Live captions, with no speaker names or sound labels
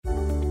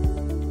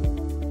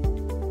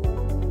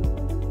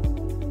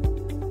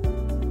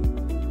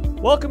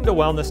Welcome to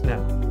Wellness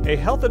Now, a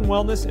health and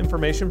wellness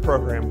information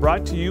program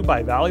brought to you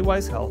by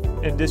Valleywise Health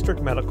and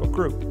District Medical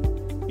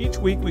Group. Each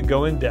week we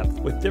go in depth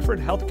with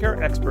different healthcare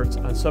experts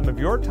on some of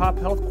your top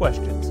health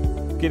questions,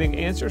 getting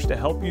answers to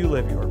help you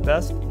live your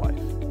best life.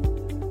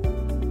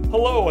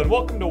 Hello and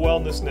welcome to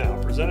Wellness Now,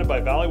 presented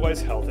by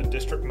Valleywise Health and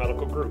District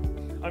Medical Group.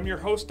 I'm your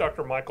host,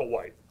 Dr. Michael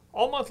White.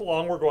 All month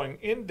long we're going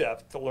in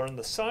depth to learn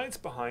the science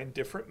behind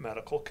different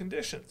medical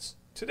conditions.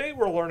 Today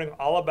we're learning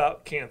all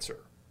about cancer,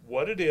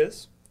 what it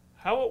is,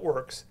 how it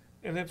works,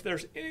 and if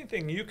there's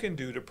anything you can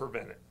do to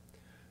prevent it.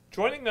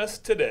 Joining us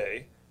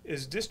today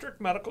is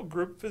District Medical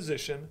Group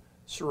physician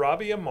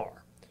Surabhi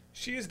Amar.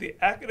 She is the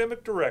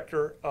academic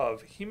director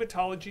of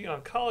hematology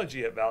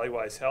oncology at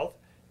Valleywise Health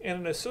and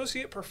an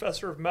associate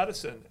professor of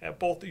medicine at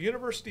both the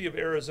University of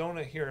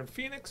Arizona here in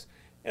Phoenix,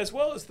 as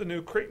well as the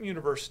new Creighton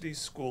University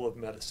School of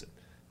Medicine.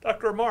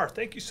 Dr. Amar,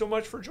 thank you so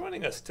much for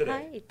joining us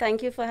today. Hi,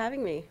 thank you for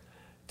having me.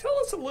 Tell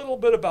us a little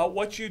bit about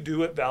what you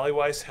do at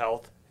Valleywise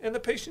Health and the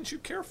patients you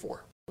care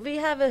for. We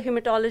have a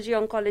hematology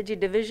oncology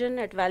division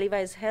at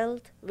Valleywise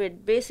Health, which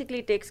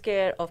basically takes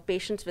care of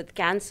patients with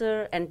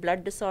cancer and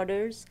blood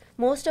disorders.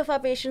 Most of our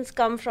patients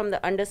come from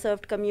the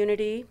underserved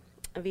community.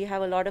 We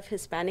have a lot of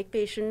Hispanic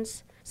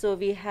patients, so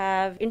we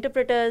have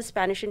interpreters,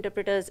 Spanish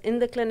interpreters in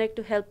the clinic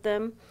to help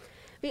them.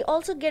 We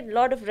also get a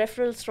lot of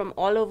referrals from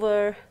all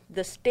over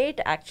the state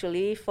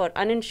actually for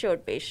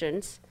uninsured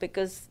patients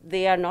because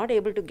they are not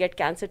able to get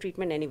cancer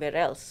treatment anywhere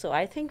else. So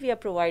I think we are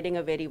providing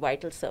a very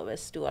vital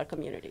service to our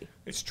community.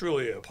 It's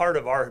truly a part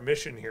of our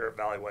mission here at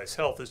Valleywise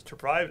Health is to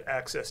provide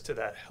access to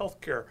that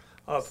health care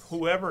of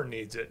whoever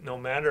needs it, no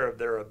matter of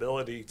their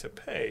ability to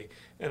pay.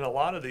 In a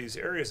lot of these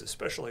areas,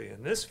 especially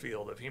in this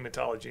field of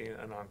hematology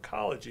and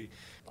oncology,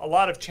 a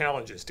lot of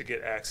challenges to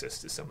get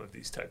access to some of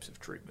these types of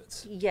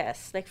treatments.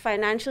 Yes, like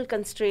financial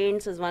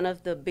constraints is one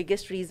of the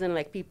biggest reason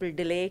like people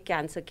delay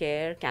cancer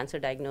care, cancer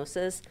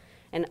diagnosis,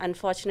 and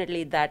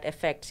unfortunately that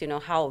affects,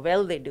 how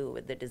well they do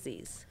with the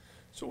disease.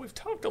 So we've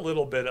talked a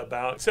little bit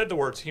about, said the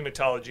words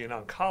hematology and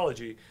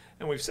oncology,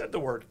 and we've said the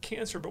word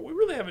cancer, but we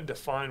really haven't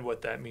defined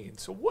what that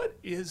means. So what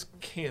is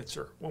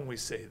cancer when we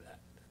say that?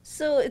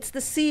 So it's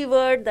the C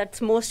word that's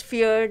most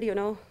feared,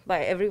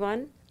 by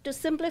everyone. To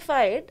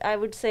simplify it, I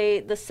would say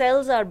the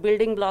cells are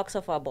building blocks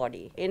of our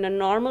body. In a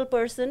normal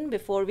person,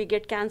 before we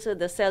get cancer,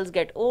 the cells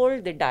get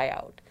old, they die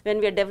out. When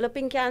we are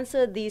developing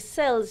cancer, these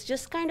cells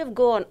just kind of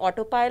go on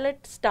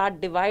autopilot,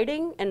 start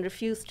dividing and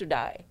refuse to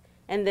die.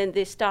 And then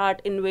they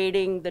start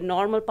invading the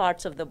normal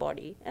parts of the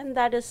body, and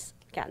that is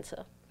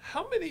cancer.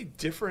 How many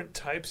different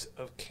types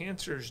of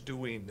cancers do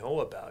we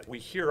know about? We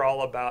hear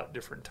all about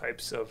different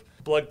types of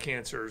blood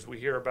cancers. We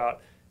hear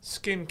about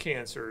skin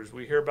cancers.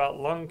 We hear about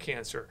lung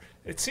cancer.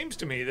 It seems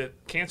to me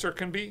that cancer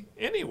can be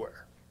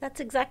anywhere. That's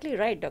exactly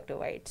right, Dr.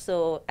 White.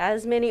 So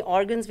as many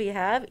organs we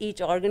have,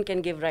 each organ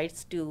can give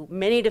rise to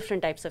many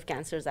different types of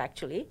cancers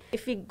actually.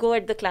 If we go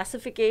at the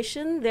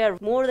classification, there are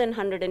more than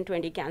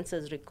 120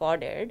 cancers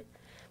recorded.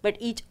 But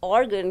each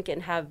organ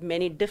can have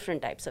many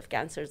different types of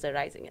cancers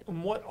arising in.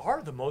 And what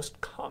are the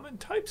most common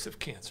types of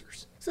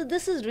cancers? So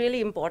this is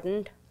really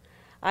important.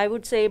 I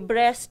would say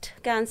breast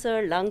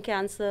cancer, lung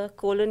cancer,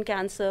 colon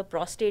cancer,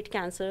 prostate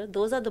cancer,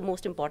 those are the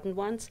most important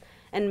ones,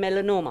 and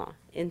melanoma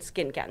in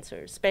skin cancer,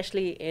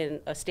 especially in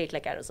a state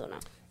like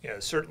Arizona. Yeah,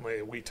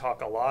 certainly we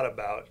talk a lot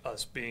about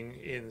us being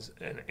in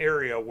an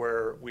area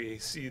where we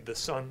see the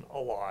sun a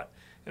lot,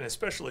 and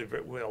especially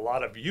with a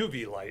lot of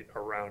UV light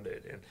around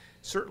it. And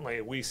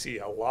certainly we see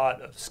a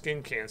lot of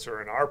skin cancer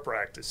in our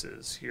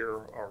practices here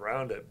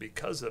around it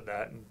because of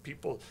that. And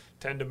people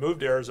tend to move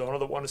to Arizona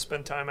that want to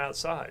spend time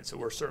outside. So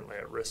we're certainly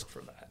at risk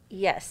for that.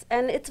 Yes,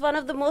 and it's one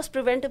of the most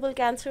preventable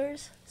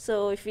cancers.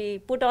 So if we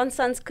put on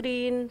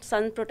sunscreen,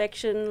 sun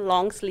protection,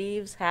 long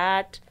sleeves,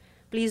 hat,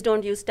 please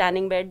don't use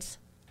tanning beds.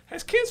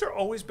 Has cancer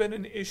always been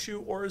an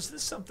issue, or is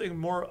this something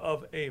more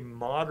of a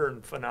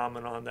modern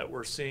phenomenon that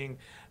we're seeing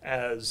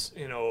as,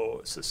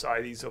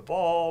 societies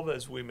evolve,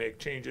 as we make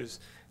changes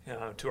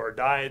to our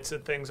diets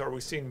and things? Are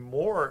we seeing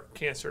more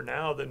cancer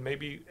now than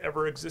maybe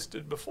ever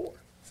existed before?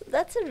 So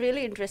that's a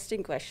really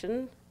interesting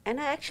question.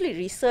 And I actually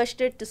researched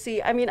it to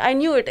see, I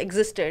knew it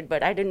existed,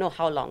 but I didn't know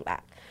how long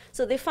back.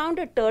 So they found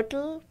a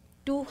turtle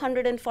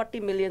 240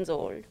 million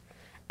old.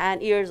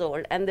 And years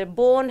old, and their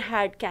bone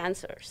had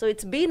cancer. So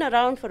it's been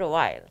around for a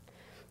while.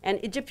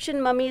 And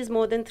Egyptian mummies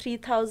more than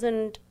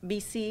 3000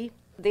 BC,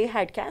 they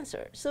had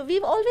cancer. So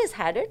we've always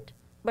had it,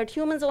 but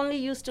humans only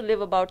used to live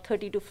about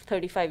 30 to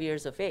 35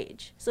 years of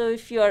age. So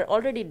if you're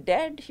already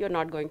dead, you're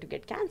not going to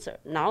get cancer.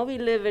 Now we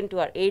live into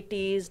our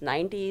 80s,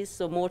 90s,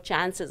 so more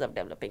chances of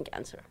developing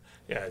cancer.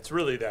 Yeah, it's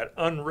really that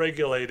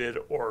unregulated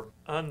or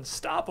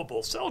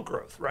unstoppable cell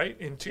growth, right?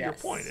 And to your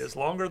point, as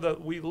longer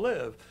that we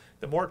live,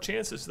 the more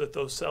chances that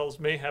those cells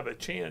may have a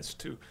chance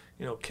to,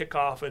 kick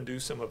off and do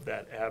some of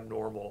that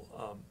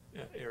abnormal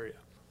area.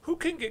 Who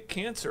can get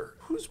cancer?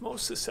 Who's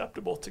most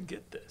susceptible to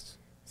get this?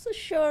 So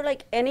sure,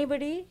 like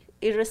anybody,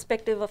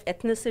 irrespective of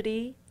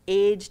ethnicity,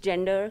 age,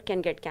 gender,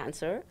 can get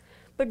cancer.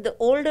 But the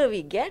older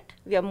we get,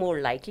 we are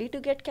more likely to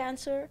get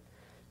cancer.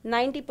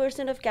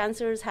 90% of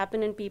cancers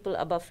happen in people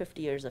above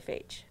 50 years of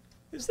age.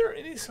 Is there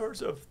any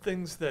sorts of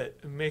things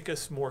that make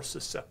us more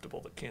susceptible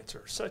to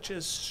cancer, such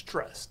as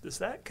stress?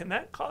 Can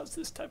that cause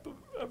this type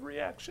of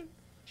reaction?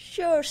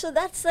 Sure. So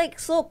that's like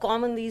so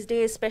common these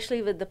days,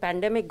 especially with the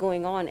pandemic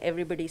going on.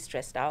 Everybody's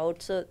stressed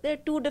out. So there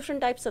are two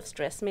different types of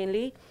stress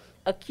mainly.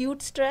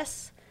 Acute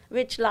stress,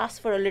 which lasts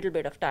for a little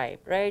bit of time,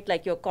 right?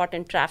 Like you're caught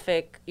in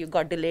traffic, you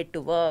got delayed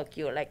to work,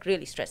 you're like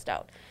really stressed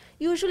out.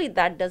 Usually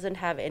that doesn't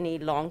have any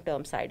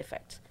long-term side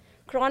effects.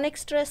 Chronic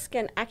stress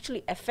can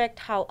actually affect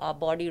how our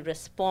body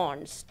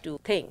responds to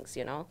things,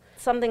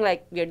 Something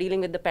like we're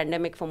dealing with the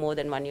pandemic for more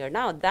than 1 year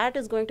now, that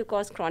is going to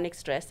cause chronic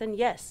stress. And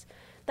yes,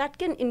 that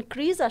can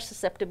increase our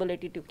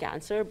susceptibility to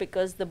cancer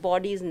because the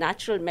body's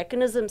natural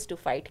mechanisms to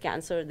fight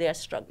cancer, they are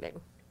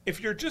struggling. If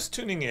you're just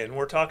tuning in,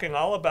 we're talking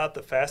all about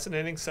the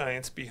fascinating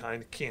science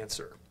behind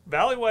cancer.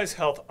 Valleywise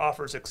Health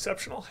offers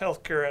exceptional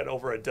health care at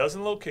over a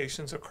dozen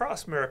locations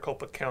across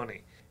Maricopa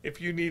County. If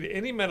you need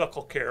any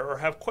medical care or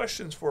have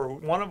questions for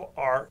one of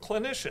our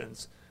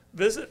clinicians,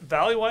 visit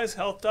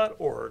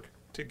valleywisehealth.org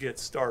to get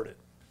started.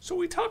 So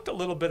we talked a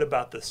little bit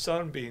about the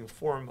sun being a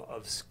form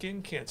of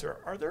skin cancer.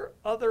 Are there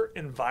other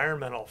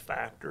environmental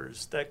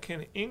factors that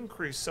can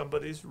increase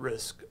somebody's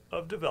risk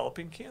of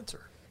developing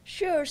cancer?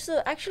 Sure.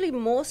 So actually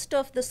most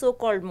of the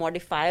so-called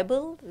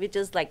modifiable, which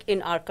is like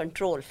in our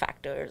control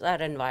factors,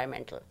 are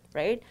environmental,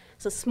 right?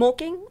 So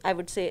smoking, I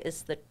would say,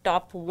 is the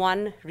top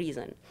one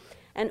reason.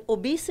 And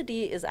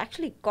obesity is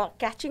actually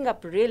catching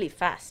up really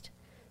fast.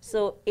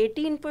 So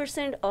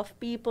 18% of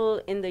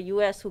people in the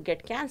US who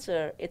get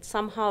cancer, it's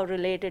somehow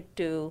related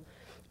to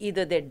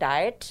either their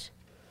diet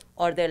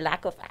or their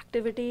lack of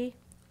activity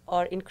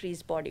or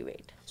increased body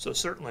weight. So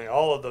certainly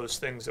all of those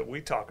things that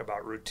we talk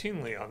about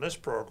routinely on this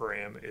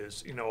program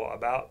is,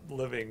 about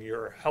living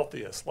your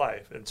healthiest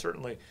life. And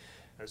certainly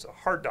as a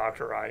heart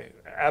doctor, I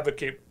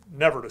advocate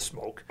never to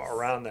smoke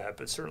around that,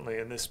 but certainly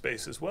in this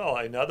space as well,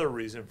 another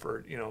reason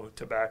for,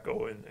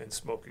 tobacco and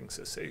smoking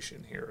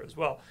cessation here as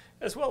well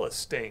as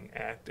staying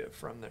active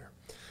from there.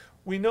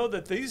 We know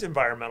that these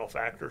environmental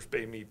factors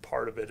may be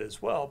part of it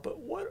as well, but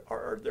what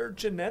are there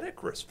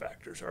genetic risk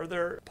factors? Are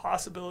there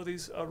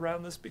possibilities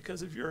around this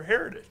because of your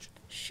heritage?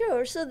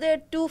 Sure. So there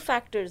are two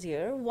factors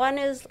here. One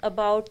is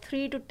about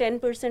 3 to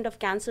 10% of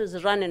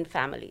cancers run in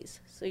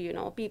families. So,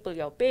 people,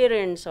 your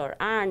parents or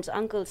aunts,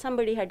 uncles,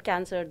 somebody had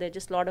cancer. There are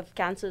just a lot of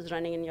cancers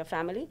running in your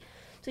family.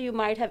 So you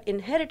might have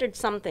inherited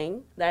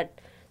something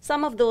that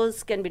some of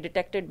those can be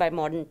detected by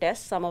modern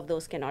tests, some of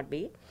those cannot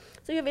be.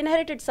 So you've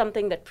inherited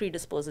something that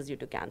predisposes you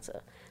to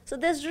cancer. So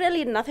there's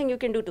really nothing you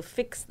can do to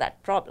fix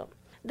that problem.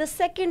 The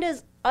second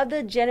is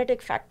other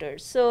genetic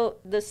factors. So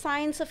the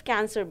science of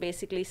cancer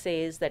basically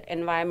says that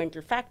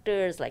environmental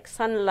factors like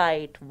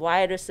sunlight,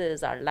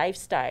 viruses, our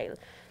lifestyle,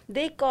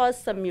 they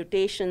cause some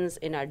mutations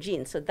in our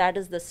genes. So that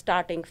is the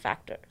starting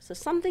factor. So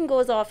something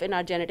goes off in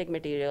our genetic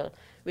material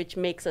which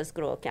makes us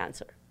grow a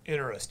cancer.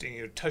 Interesting.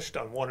 You touched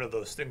on one of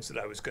those things that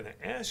I was going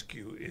to ask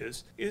you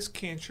is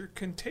cancer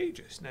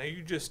contagious? Now,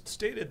 you just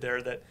stated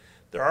there that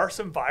there are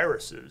some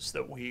viruses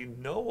that we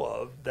know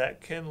of that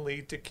can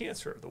lead to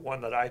cancer. The one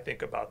that I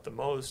think about the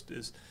most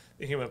is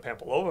the human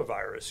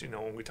papillomavirus,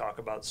 when we talk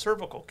about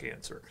cervical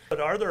cancer.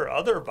 But are there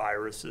other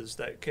viruses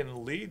that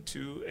can lead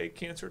to a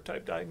cancer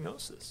type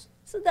diagnosis?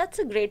 So that's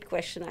a great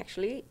question,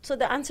 actually. So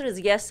the answer is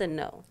yes and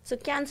no. So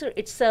cancer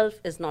itself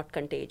is not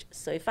contagious.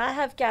 So if I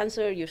have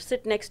cancer, you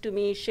sit next to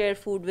me, share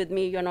food with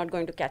me, you're not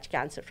going to catch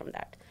cancer from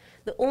that.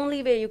 The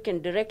only way you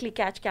can directly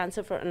catch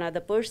cancer for another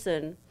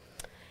person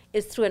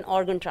is through an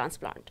organ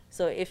transplant.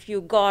 So if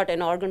you got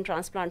an organ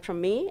transplant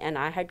from me and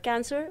I had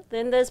cancer,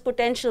 then there's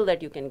potential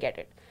that you can get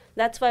it.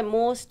 That's why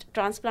most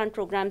transplant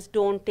programs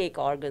don't take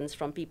organs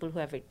from people who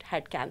have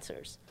had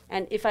cancers.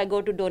 And if I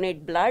go to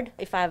donate blood,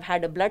 if I've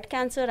had a blood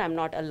cancer, I'm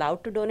not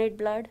allowed to donate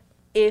blood.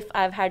 If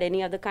I've had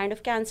any other kind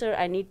of cancer,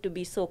 I need to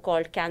be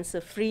so-called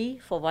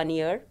cancer-free for 1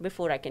 year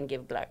before I can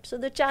give blood. So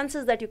the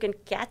chances that you can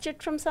catch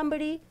it from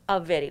somebody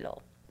are very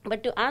low.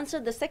 But to answer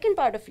the second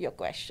part of your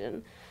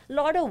question, a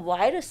lot of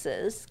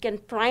viruses can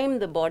prime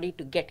the body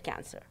to get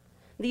cancer.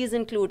 These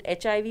include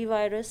HIV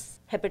virus,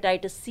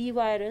 hepatitis C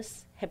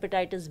virus,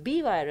 hepatitis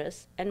B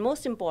virus, and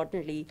most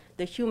importantly,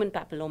 the human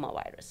papilloma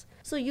virus.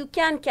 So you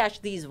can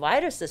catch these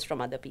viruses from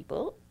other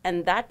people,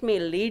 and that may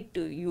lead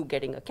to you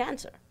getting a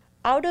cancer.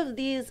 Out of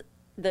these,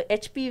 the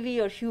HPV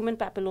or human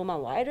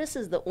papilloma virus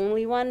is the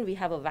only one we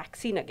have a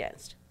vaccine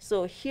against.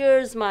 So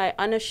here's my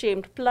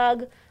unashamed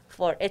plug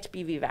for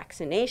HPV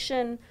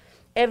vaccination.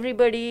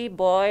 Everybody,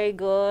 boy,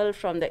 girl,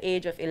 from the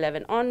age of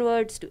 11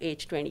 onwards to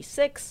age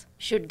 26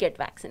 should get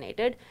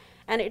vaccinated.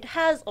 And it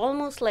has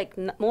almost like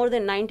more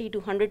than 90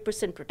 to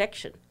 100%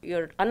 protection.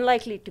 You're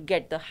unlikely to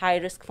get the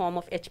high-risk form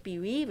of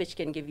HPV, which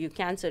can give you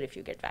cancer if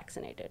you get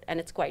vaccinated, and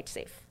it's quite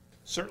safe.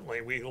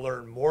 Certainly, we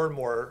learn more and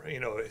more,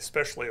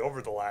 especially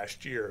over the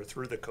last year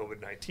through the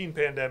COVID-19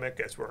 pandemic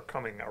as we're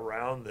coming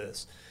around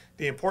this,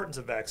 the importance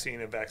of vaccine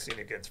and vaccine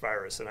against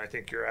virus. And I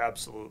think you're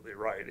absolutely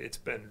right. It's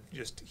been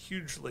just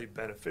hugely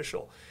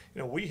beneficial.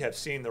 We have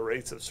seen the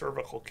rates of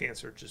cervical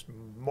cancer just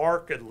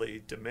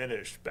markedly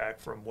diminished back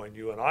from when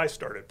you and I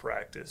started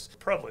practice.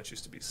 Prevalence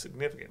used to be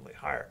significantly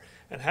higher.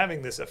 And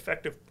having this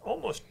effective,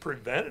 almost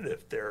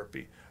preventative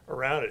therapy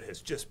around it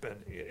has just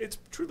been, it's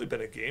truly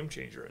been a game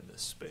changer in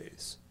this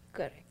space.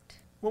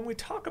 Correct. When we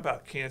talk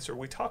about cancer,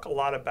 we talk a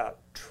lot about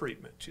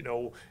treatment,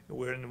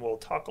 and we'll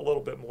talk a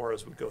little bit more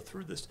as we go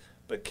through this.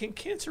 But can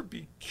cancer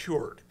be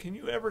cured? Can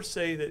you ever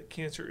say that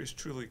cancer is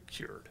truly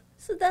cured?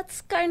 So that's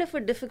kind of a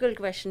difficult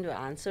question to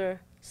answer.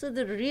 So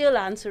the real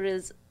answer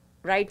is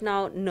right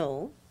now,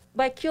 no.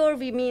 By cure,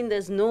 we mean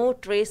there's no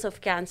trace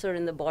of cancer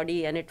in the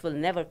body and it will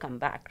never come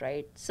back,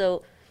 right?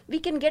 So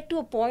we can get to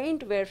a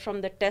point where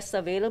from the tests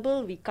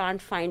available, we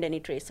can't find any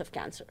trace of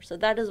cancer. So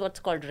that is what's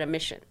called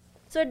remission.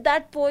 So at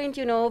that point,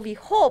 we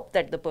hope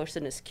that the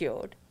person is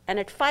cured. And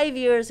at 5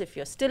 years, if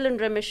you're still in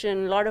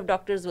remission, a lot of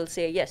doctors will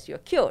say, yes, you're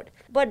cured.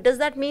 But does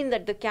that mean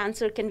that the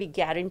cancer can be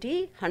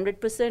guaranteed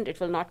 100% it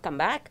will not come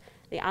back?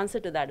 The answer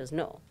to that is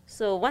no.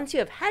 So once you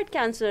have had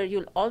cancer,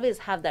 you'll always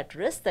have that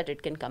risk that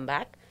it can come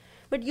back.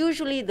 But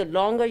usually the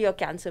longer you're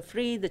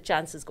cancer-free, the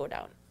chances go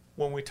down.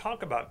 When we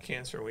talk about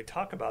cancer, we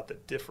talk about the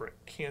different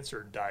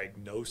cancer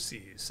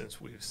diagnoses, since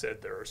we've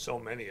said there are so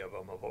many of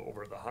them, of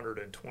over the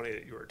 120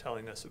 that you were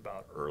telling us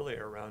about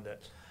earlier around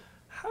it.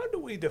 How do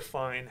we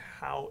define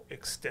how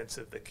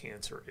extensive the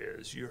cancer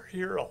is? You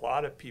hear a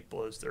lot of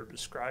people as they're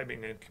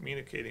describing and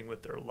communicating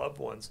with their loved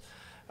ones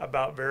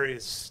about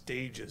various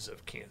stages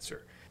of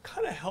cancer.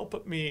 Kind of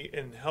help me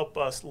and help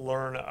us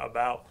learn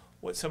about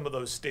what some of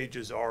those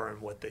stages are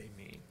and what they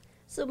mean.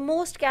 So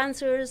most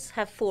cancers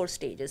have 4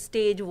 stages,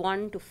 stage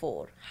 1 to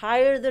 4.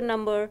 Higher the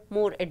number,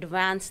 more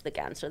advanced the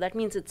cancer. That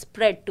means it's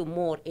spread to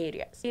more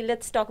areas.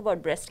 Let's talk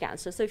about breast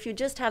cancer. So if you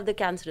just have the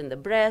cancer in the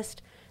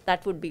breast,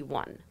 that would be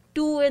 1.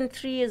 2 and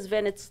 3 is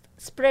when it's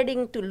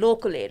spreading to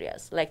local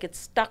areas, like it's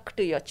stuck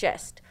to your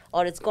chest,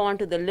 or it's gone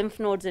to the lymph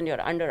nodes in your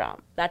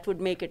underarm. That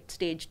would make it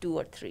stage 2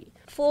 or 3.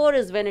 4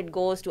 is when it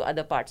goes to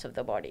other parts of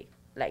the body,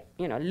 like,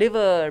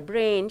 liver,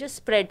 brain, just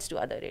spreads to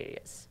other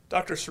areas.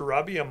 Dr.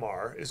 Surabhi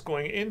Amar is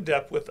going in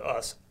depth with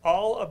us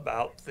all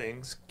about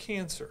things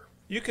cancer.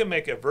 You can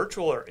make a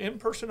virtual or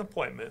in-person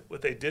appointment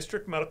with a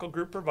district medical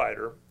group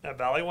provider at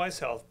Valleywise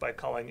Health by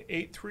calling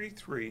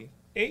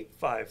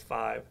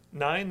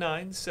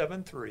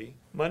 833-855-9973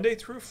 Monday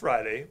through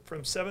Friday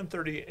from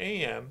 7:30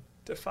 a.m.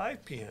 to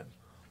 5 p.m.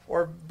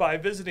 or by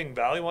visiting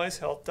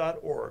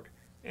valleywisehealth.org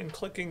and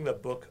clicking the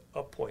Book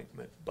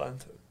Appointment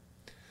button.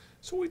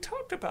 So we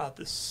talked about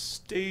the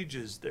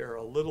stages there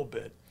a little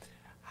bit.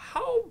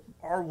 How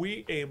are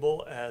we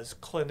able as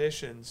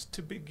clinicians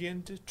to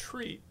begin to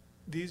treat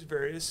these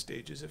various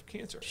stages of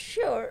cancer?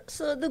 Sure.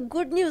 So the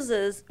good news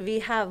is we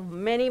have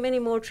many, many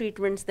more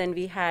treatments than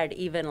we had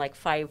even like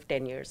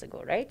 5-10 years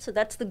ago, right? So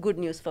that's the good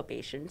news for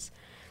patients.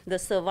 The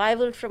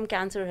survival from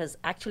cancer has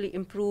actually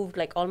improved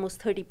like almost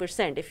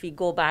 30% if we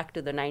go back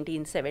to the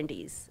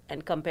 1970s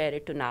and compare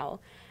it to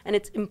now. And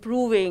it's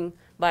improving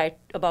by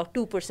about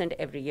 2%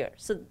 every year.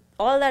 So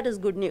all that is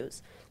good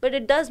news. But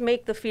it does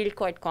make the field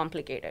quite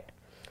complicated.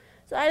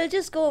 So I'll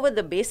just go over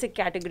the basic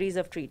categories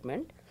of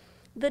treatment.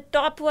 The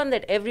top one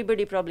that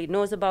everybody probably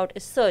knows about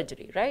is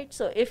surgery, right?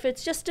 So if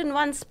it's just in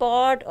one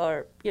spot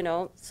or,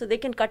 so they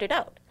can cut it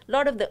out. A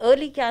lot of the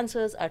early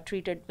cancers are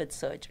treated with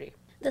surgery.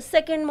 The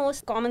second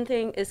most common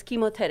thing is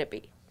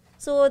chemotherapy.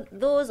 So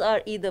those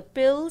are either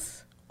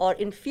pills or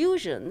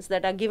infusions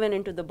that are given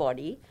into the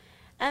body,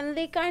 and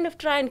they kind of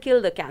try and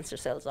kill the cancer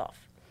cells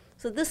off.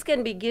 So this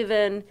can be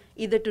given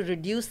either to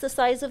reduce the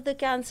size of the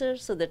cancer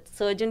so that the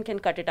surgeon can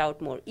cut it out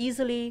more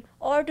easily,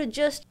 or to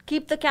just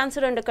keep the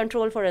cancer under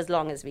control for as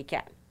long as we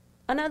can.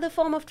 Another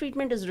form of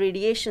treatment is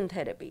radiation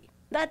therapy.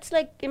 That's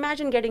like,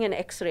 imagine getting an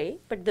X-ray,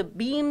 but the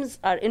beams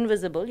are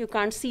invisible, you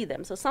can't see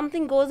them. So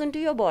something goes into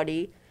your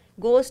body,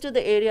 goes to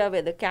the area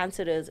where the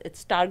cancer is,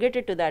 it's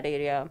targeted to that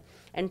area,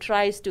 and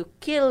tries to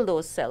kill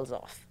those cells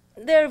off.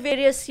 There are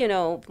various,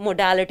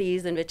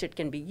 modalities in which it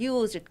can be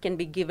used. It can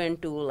be given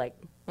to like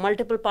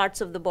multiple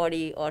parts of the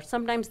body, or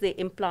sometimes they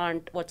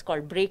implant what's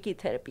called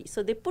brachytherapy.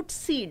 So they put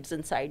seeds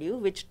inside you,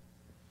 which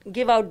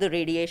give out the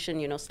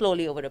radiation,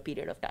 slowly over a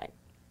period of time.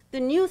 The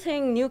new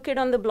kid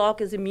on the block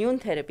is immune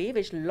therapy,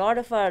 which a lot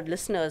of our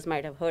listeners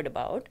might have heard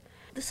about.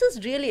 This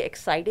is really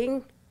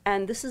exciting,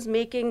 and this is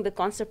making the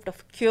concept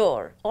of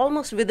cure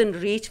almost within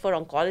reach for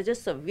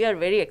oncologists. So we are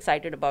very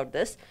excited about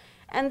this.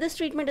 And this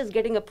treatment is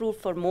getting approved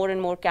for more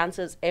and more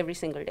cancers every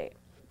single day.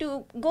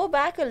 To go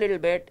back a little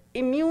bit,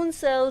 immune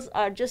cells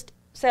are just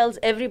cells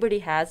everybody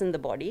has in the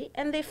body,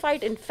 and they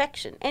fight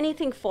infection.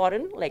 Anything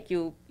foreign, like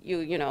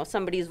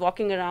somebody is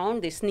walking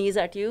around, they sneeze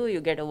at you,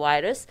 you get a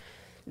virus.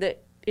 The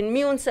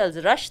immune cells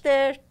rush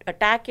there,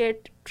 attack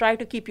it, try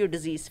to keep you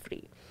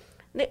disease-free.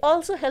 They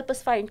also help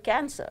us find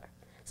cancer.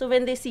 So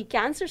when they see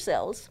cancer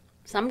cells,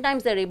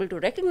 sometimes they're able to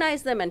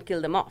recognize them and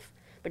kill them off.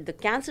 But the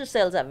cancer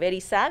cells are very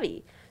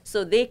savvy.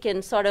 So they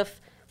can sort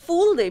of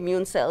fool the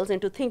immune cells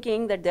into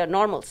thinking that they're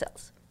normal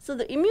cells. So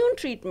the immune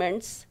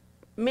treatments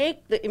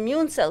make the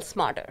immune cells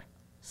smarter.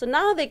 So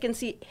now they can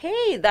see,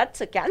 hey,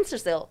 that's a cancer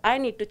cell. I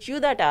need to chew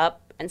that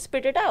up and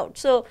spit it out.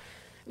 So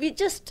we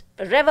just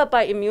rev up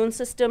our immune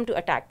system to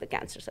attack the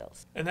cancer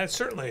cells. And that's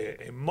certainly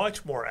a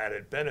much more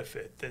added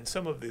benefit than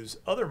some of these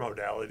other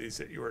modalities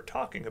that you were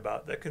talking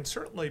about that can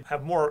certainly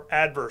have more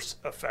adverse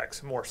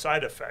effects, more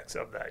side effects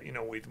of that. You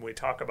know, when we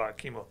talk about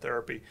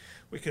chemotherapy,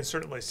 we can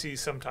certainly see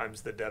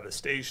sometimes the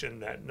devastation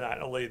that not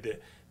only the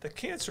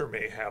cancer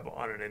may have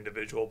on an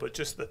individual, but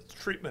just the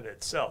treatment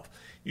itself.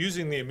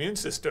 Using the immune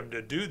system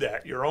to do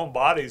that, your own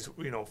body's,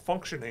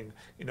 functioning,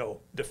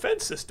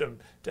 defense system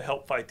to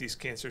help fight these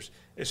cancers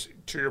is,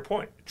 to your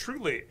point,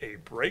 truly a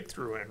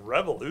breakthrough and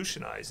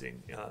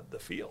revolutionizing the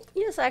field.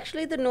 Yes,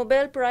 actually the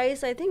Nobel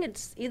Prize, I think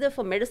it's either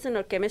for medicine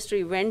or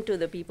chemistry, went to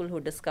the people who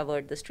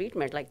discovered this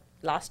treatment, like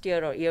last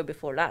year or year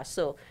before last.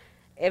 So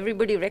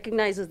everybody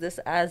recognizes this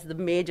as the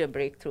major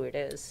breakthrough it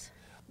is.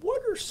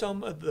 What are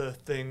some of the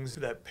things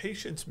that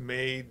patients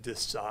may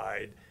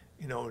decide,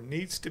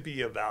 needs to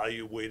be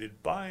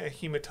evaluated by a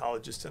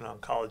hematologist and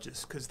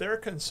oncologist because they're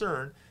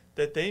concerned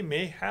that they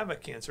may have a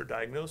cancer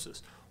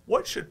diagnosis?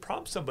 What should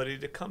prompt somebody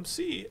to come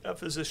see a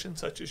physician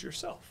such as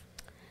yourself?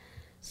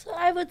 So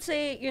I would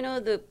say,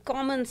 the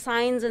common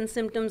signs and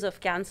symptoms of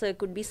cancer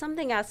could be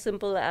something as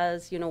simple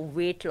as,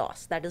 weight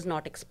loss that is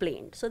not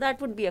explained. So that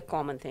would be a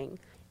common thing.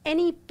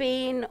 Any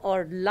pain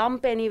or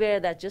lump anywhere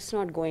that's just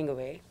not going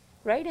away.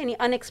 Right? Any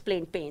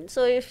unexplained pain.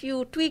 So if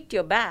you tweaked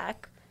your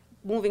back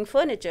moving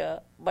furniture,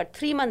 but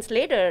 3 months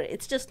later,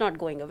 it's just not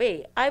going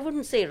away, I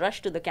wouldn't say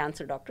rush to the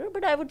cancer doctor,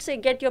 but I would say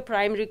get your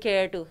primary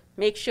care to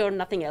make sure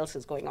nothing else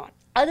is going on.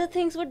 Other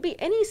things would be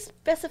any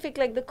specific,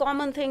 like the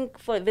common thing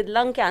with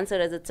lung cancer,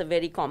 as it's a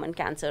very common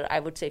cancer, I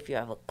would say if you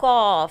have a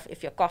cough,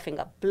 if you're coughing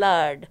up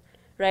blood,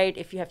 right?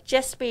 If you have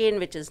chest pain,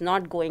 which is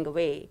not going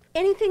away,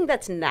 anything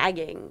that's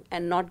nagging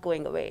and not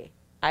going away,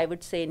 I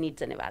would say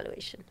needs an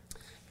evaluation.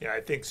 Yeah, I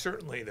think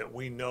certainly that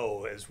we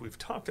know, as we've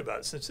talked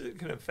about, since it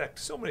can affect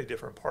so many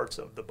different parts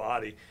of the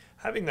body,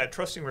 having that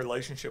trusting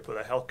relationship with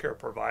a healthcare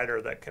provider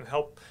that can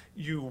help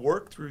you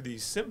work through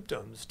these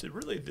symptoms to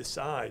really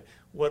decide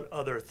what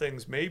other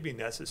things may be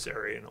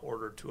necessary in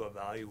order to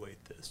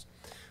evaluate this.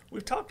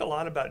 We've talked a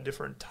lot about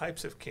different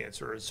types of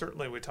cancer, and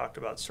certainly we talked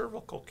about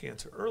cervical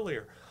cancer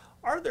earlier.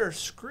 Are there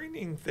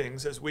screening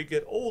things as we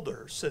get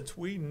older, since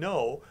we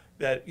know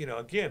that,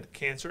 again,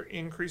 cancer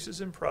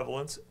increases in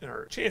prevalence and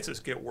our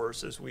chances get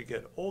worse as we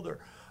get older?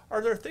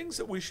 Are there things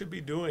that we should be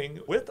doing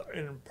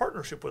in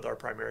partnership with our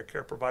primary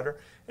care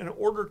provider in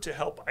order to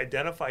help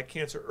identify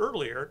cancer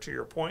earlier? To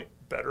your point,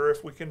 better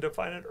if we can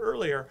define it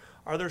earlier.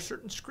 Are there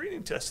certain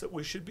screening tests that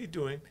we should be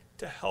doing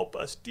to help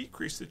us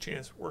decrease the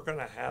chance we're going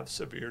to have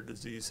severe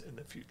disease in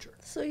the future?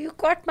 So you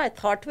caught my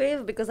thought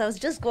wave because I was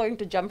just going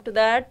to jump to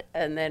that,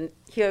 and then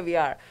here we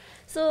are.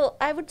 So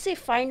I would say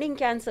finding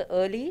cancer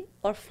early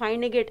or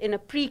finding it in a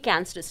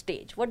pre-cancerous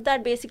stage. What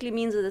that basically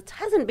means is it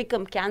hasn't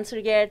become cancer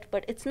yet,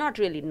 but it's not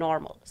really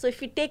normal. So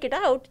if you take it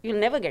out, you'll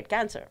never get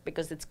cancer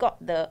because it's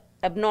got the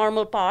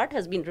abnormal part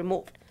has been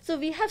removed. So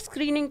we have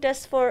screening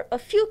tests for a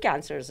few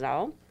cancers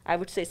now. I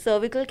would say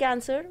cervical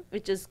cancer,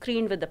 which is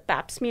screened with the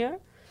Pap smear.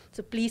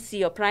 So please see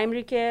your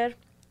primary care.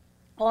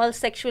 All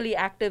sexually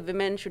active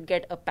women should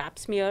get a Pap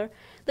smear.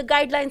 The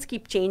guidelines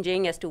keep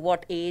changing as to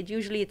what age.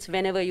 Usually it's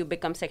whenever you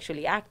become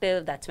sexually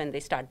active, that's when they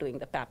start doing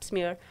the Pap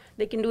smear.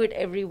 They can do it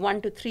every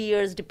 1 to 3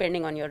 years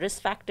depending on your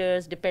risk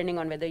factors, depending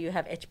on whether you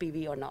have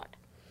HPV or not.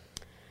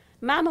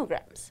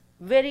 Mammograms,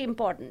 very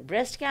important.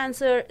 Breast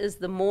cancer is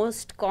the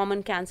most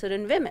common cancer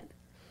in women.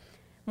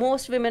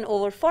 Most women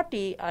over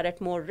 40 are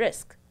at more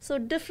risk. So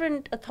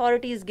different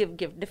authorities give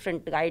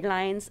different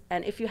guidelines.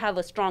 And if you have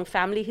a strong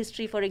family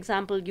history, for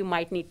example, you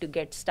might need to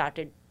get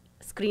started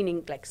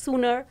screening like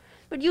sooner.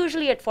 But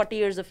usually at 40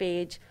 years of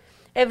age,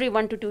 every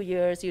 1 to 2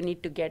 years, you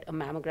need to get a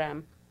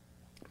mammogram.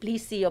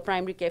 Please see your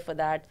primary care for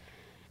that.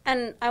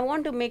 And I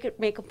want to make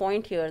a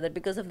point here that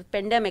because of the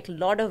pandemic, a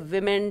lot of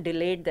women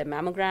delayed their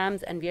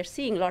mammograms, and we are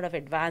seeing a lot of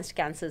advanced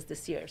cancers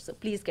this year. So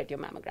please get your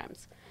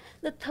mammograms.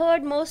 The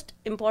third most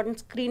important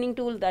screening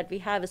tool that we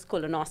have is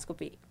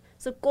colonoscopy.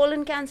 So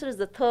colon cancer is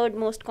the third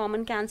most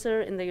common cancer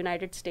in the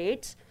United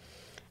States.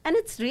 And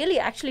it's really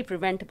actually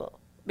preventable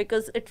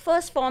because it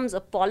first forms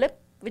a polyp,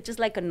 which is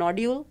like a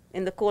nodule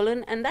in the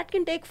colon, and that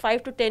can take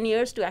 5 to 10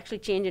 years to actually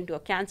change into a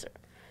cancer.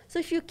 So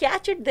if you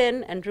catch it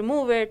then and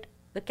remove it,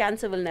 the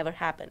cancer will never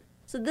happen.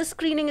 So this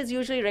screening is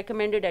usually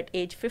recommended at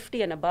age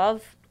 50 and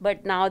above,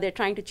 but now they're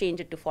trying to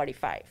change it to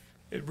 45.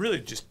 It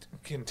really just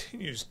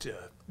continues to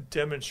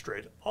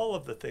demonstrate all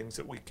of the things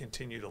that we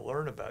continue to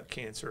learn about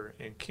cancer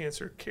and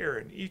cancer care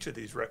in each of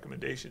these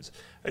recommendations.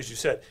 As you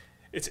said,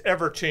 it's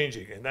ever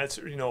changing, and that's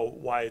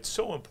why it's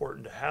so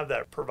important to have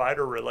that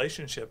provider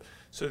relationship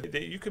so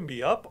that you can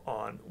be up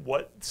on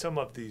what some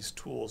of these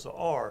tools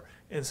are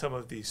and some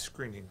of these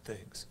screening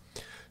things.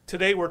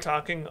 Today we're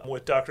talking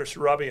with Dr.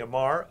 Surabhi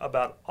Amar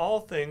about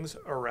all things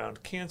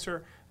around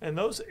cancer and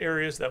those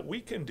areas that we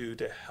can do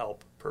to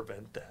help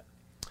prevent that.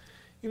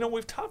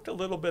 We've talked a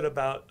little bit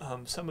about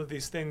some of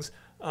these things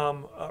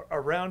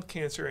around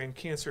cancer and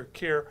cancer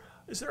care.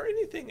 Is there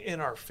anything in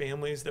our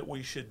families that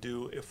we should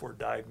do if we're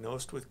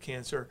diagnosed with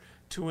cancer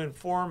to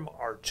inform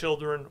our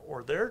children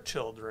or their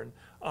children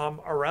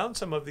around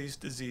some of these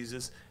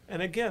diseases?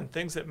 And again,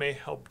 things that may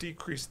help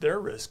decrease their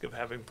risk of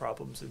having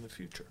problems in the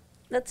future.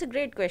 That's a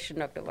great question,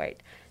 Dr.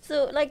 White.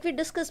 So like we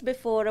discussed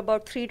before,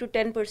 about 3 to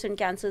 10%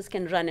 cancers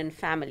can run in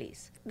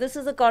families. This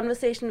is a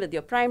conversation with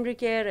your primary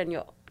care and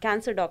your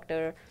cancer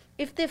doctor.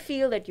 If they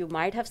feel that you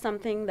might have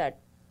something that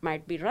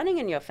might be running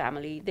in your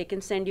family, they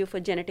can send you for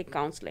genetic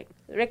counseling.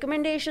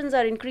 Recommendations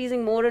are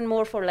increasing more and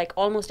more for like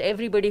almost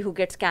everybody who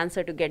gets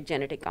cancer to get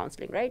genetic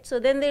counseling, right? So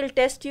then they'll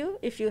test you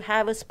if you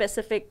have a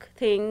specific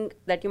thing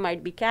that you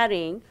might be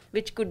carrying,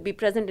 which could be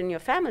present in your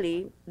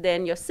family,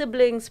 then your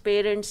siblings,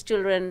 parents,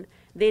 children,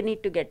 they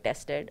need to get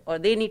tested or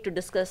they need to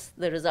discuss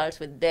the results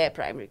with their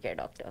primary care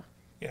doctor.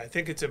 Yeah, I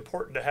think it's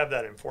important to have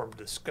that informed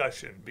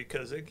discussion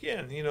because,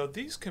 again,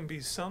 these can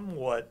be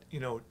somewhat,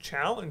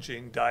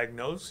 challenging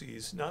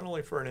diagnoses, not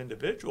only for an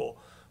individual,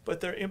 but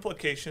their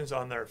implications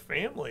on their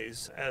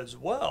families as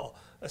well,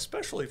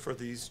 especially for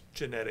these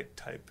genetic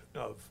type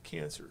of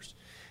cancers.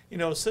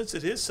 Since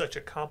it is such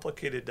a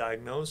complicated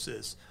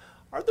diagnosis,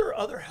 are there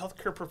other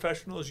healthcare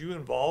professionals you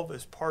involve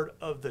as part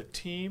of the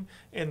team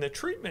and the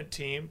treatment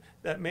team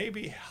that may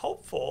be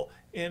helpful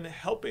in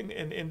helping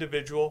an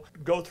individual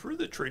go through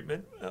the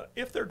treatment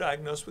if they're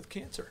diagnosed with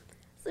cancer?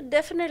 So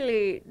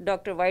definitely,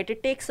 Dr. White,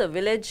 it takes a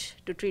village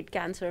to treat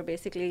cancer,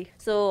 basically.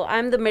 So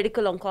I'm the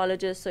medical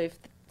oncologist, so if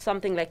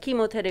something like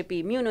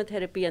chemotherapy,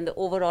 immunotherapy, and the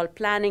overall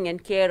planning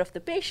and care of the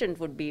patient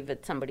would be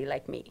with somebody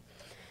like me.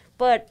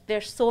 But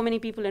there's so many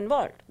people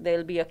involved.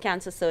 There'll be a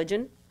cancer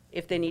surgeon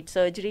if they need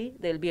surgery.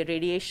 There'll be a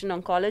radiation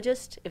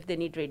oncologist if they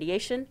need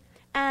radiation.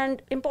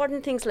 And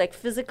important things like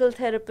physical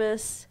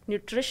therapists,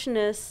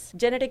 nutritionists,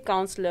 genetic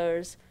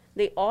counselors,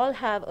 they all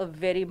have a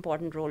very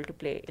important role to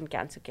play in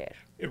cancer care.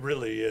 It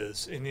really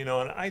is. And, and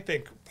I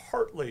think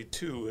partly,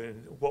 too,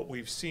 in what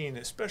we've seen,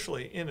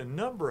 especially in a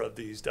number of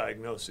these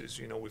diagnoses,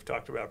 we've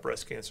talked about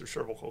breast cancer,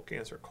 cervical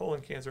cancer,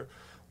 colon cancer,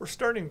 we're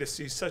starting to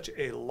see such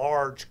a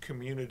large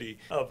community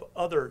of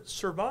other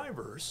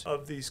survivors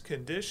of these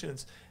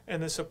conditions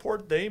and the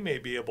support they may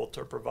be able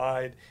to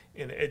provide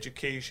in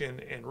education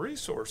and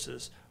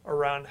resources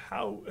around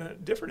how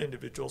different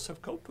individuals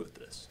have coped with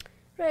this.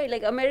 Right,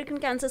 like American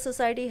Cancer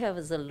Society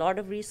has a lot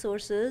of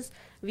resources.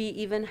 We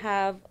even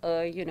have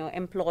a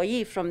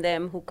employee from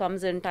them who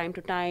comes in time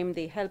to time.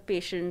 They help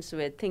patients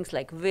with things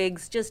like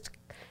wigs, just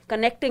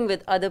connecting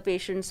with other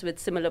patients with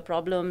similar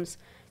problems,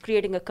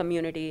 creating a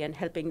community and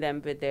helping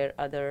them with their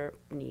other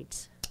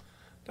needs.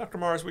 Dr.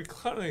 Mars, we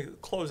kind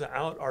of close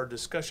out our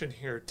discussion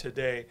here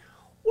today.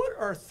 What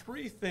are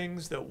 3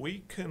 things that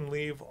we can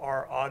leave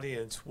our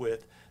audience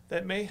with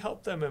that may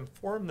help them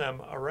inform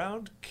them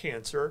around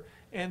cancer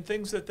and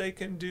things that they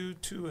can do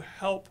to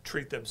help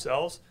treat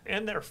themselves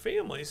and their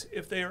families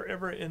if they are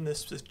ever in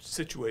this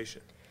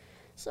situation?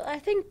 So I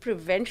think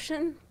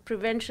prevention.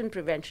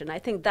 I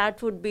think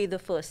that would be the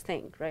first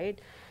thing, right?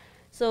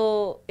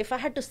 So if I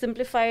had to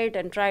simplify it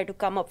and try to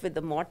come up with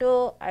the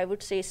motto, I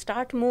would say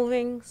start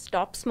moving,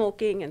 stop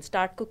smoking, and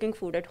start cooking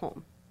food at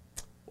home.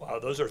 Wow,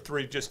 those are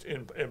 3 just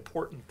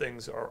important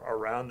things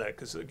around that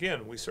because,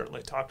 again, we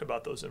certainly talked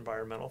about those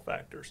environmental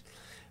factors.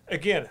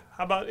 Again,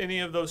 how about any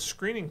of those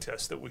screening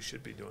tests that we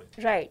should be doing?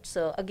 Right.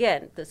 So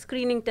again, the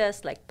screening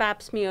tests like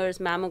pap smears,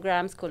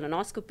 mammograms,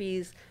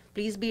 colonoscopies,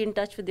 please be in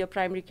touch with your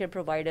primary care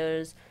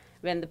providers.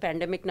 When the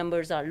pandemic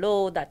numbers are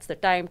low, that's the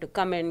time to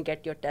come in,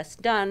 get your tests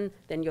done,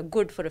 then you're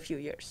good for a few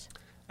years.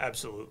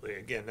 Absolutely.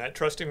 Again, that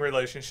trusting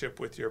relationship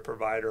with your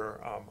provider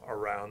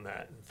around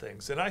that and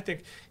things. And I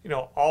think,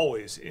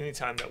 always,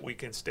 anytime that we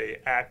can stay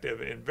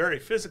active and very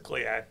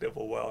physically active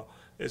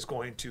is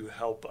going to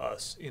help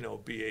us,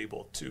 be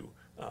able to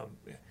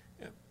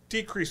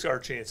decrease our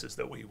chances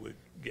that we would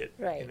get,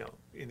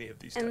 any of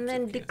these types And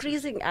then of cancers.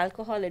 decreasing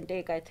alcohol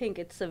intake, I think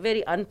it's a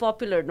very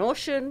unpopular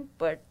notion,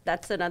 but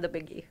that's another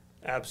biggie.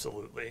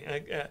 Absolutely.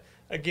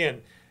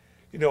 Again,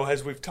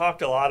 as we've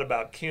talked a lot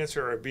about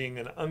cancer being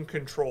an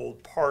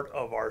uncontrolled part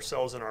of our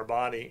cells in our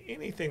body,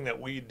 anything that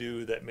we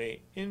do that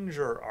may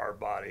injure our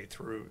body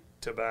through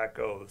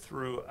tobacco,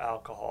 through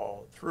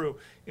alcohol, through,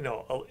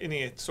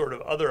 any sort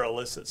of other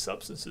illicit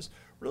substances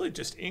really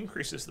just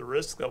increases the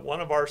risk that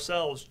one of our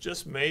cells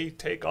just may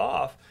take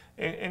off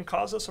and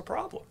cause us a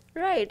problem.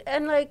 Right.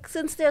 And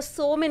since there's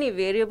so many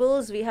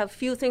variables, we have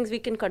few things we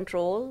can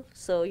control.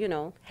 So,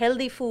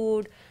 healthy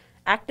food,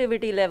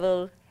 activity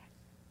level,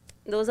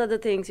 those are the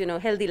things,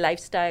 healthy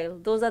lifestyle,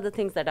 those are the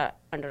things that are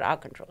under our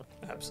control.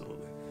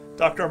 Absolutely.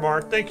 Dr.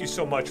 Amar, thank you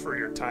so much for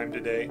your time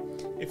today.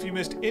 If you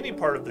missed any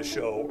part of the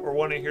show or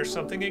want to hear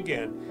something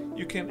again,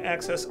 you can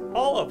access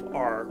all of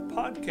our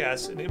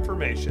podcasts and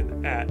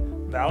information at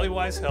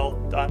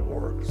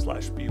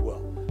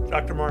valleywisehealth.org/bewell.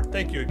 Dr. Amar,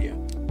 thank you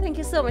again. Thank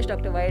you so much,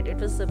 Dr. White. It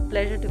was a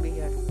pleasure to be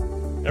here.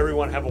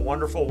 Everyone have a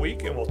wonderful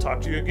week, and we'll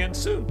talk to you again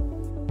soon.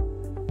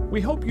 We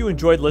hope you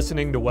enjoyed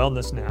listening to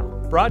Wellness Now,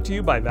 brought to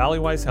you by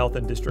Valleywise Health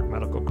and District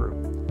Medical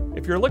Group.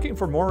 If you're looking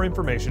for more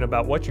information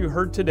about what you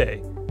heard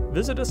today,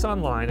 visit us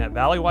online at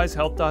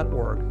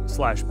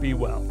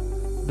valleywisehealth.org/bewell.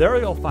 There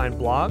you'll find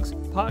blogs,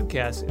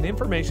 podcasts, and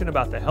information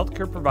about the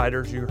healthcare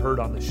providers you heard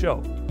on the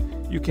show.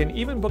 You can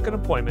even book an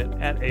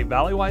appointment at a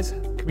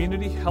Valleywise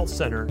Community Health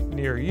Center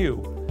near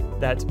you.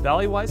 That's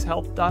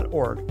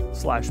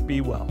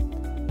valleywisehealth.org/bewell.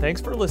 Thanks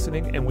for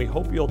listening, and we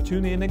hope you'll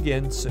tune in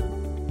again soon.